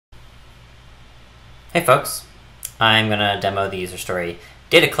Hey folks, I'm going to demo the user story.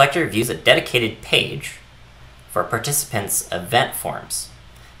 Data collector views a dedicated page for participants' event forms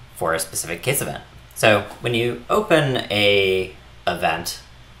for a specific case event. So when you open a event,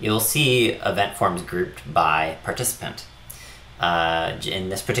 you'll see event forms grouped by participant. In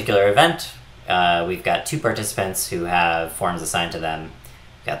this particular event, we've got two participants who have forms assigned to them.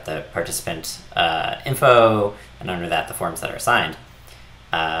 We've got the participant info, and under that the forms that are assigned.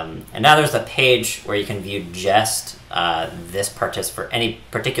 And now there's a page where you can view just for any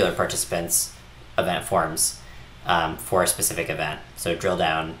particular participant's event forms for a specific event. So drill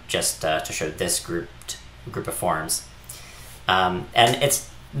down just to show this group of forms. And it's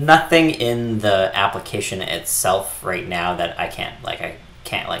nothing in the application itself right now that I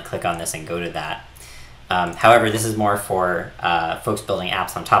can't click on this and go to that. However, this is more for folks building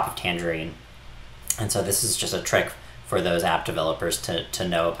apps on top of Tangerine. And so this is just a trick for those app developers to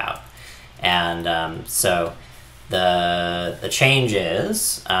know about. And so the change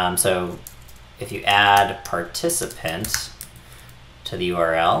is, so if you add participant to the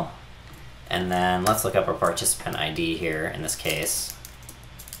URL, and then let's look up a participant ID here in this case.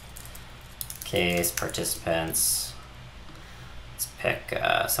 Case participants, let's pick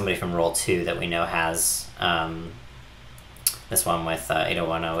somebody from role 2 that we know has this one with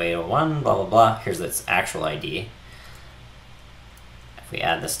 801.0801, blah, blah, blah. Here's its actual ID. If we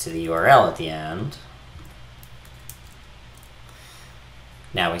add this to the URL at the end,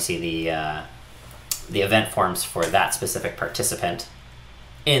 now we see the event forms for that specific participant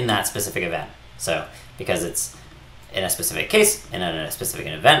in that specific event. So because it's in a specific case and in a specific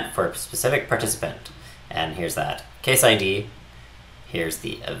event for a specific participant. And here's that case ID, here's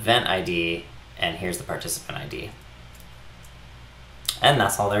the event ID, and here's the participant ID. And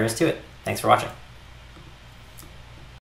that's all there is to it. Thanks for watching.